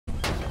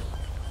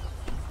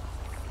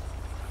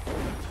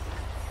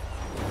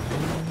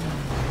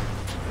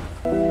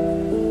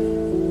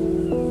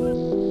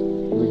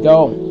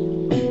go.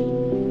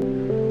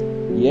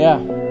 Yeah.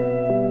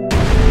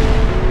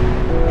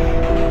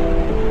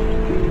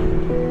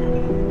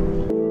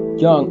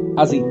 Young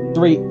Ozzy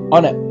 3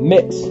 on that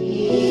mix.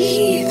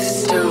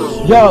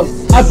 Young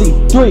Ozzy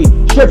 3,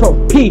 triple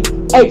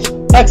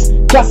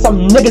PHX. Got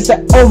some niggas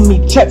that owe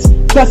me checks.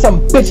 Got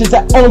some bitches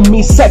that owe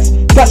me sex.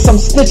 Got some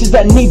snitches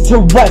that need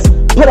to rest.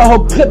 Put a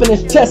whole clip in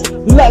his chest,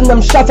 letting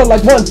them shots out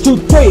like 1, 2,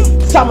 3.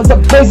 Sirens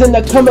are blazing,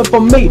 they're coming for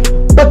me,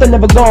 but they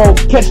never gon'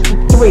 catch the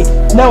 3.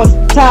 Now it's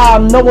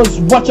time, no one's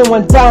watching.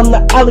 Went down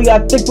the alley, I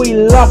think we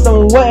lost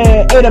and went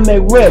and ate a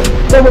McRib.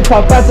 Then we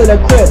pop back to the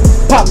crib,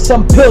 pop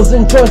some pills,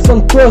 enjoy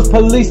some thrills.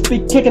 Police be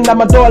kicking down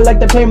my door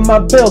like they pay my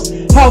bills.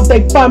 How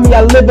they find me?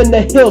 I live in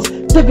the hills.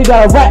 Think we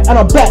got a rat on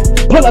our back,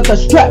 pull out the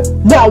strap.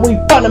 Now we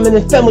find him in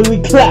his family,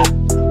 we clap.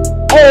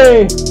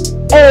 Hey,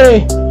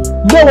 hey,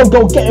 no one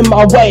gon' get in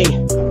my way.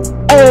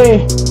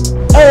 Hey,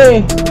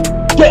 hey,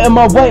 get in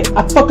my way,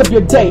 I fuck up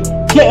your day.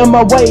 Get in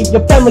my way,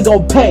 your family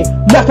gon' pay.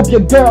 Knock up your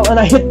girl and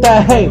I hit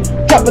the hay.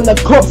 Dropping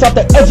the corpse off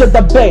the edge of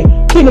the bay.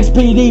 Phoenix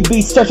PD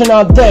be searching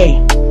all day.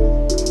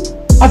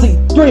 I see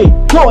 3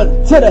 going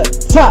to the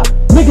top.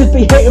 Niggas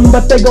be hating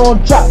but they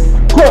gon' drop.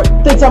 Court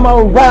thinks I'm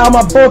around,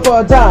 my boy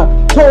for a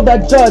dime. Told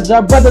that judge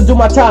I'd rather do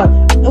my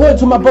time. I went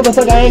to my brothers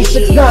like I ain't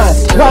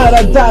 6'9". Ride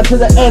or die to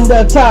the end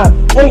of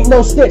time. Ain't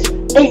no stitch,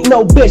 ain't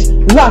no bitch.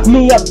 Lock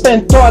me up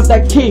and throw out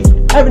that key.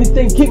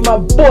 Everything keep my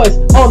boys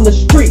on the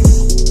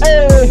streets.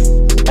 Hey,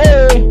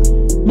 hey,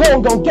 no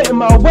one gon' get in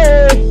my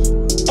way.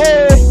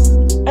 Hey,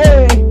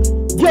 hey,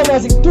 Young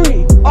Ozzy 3.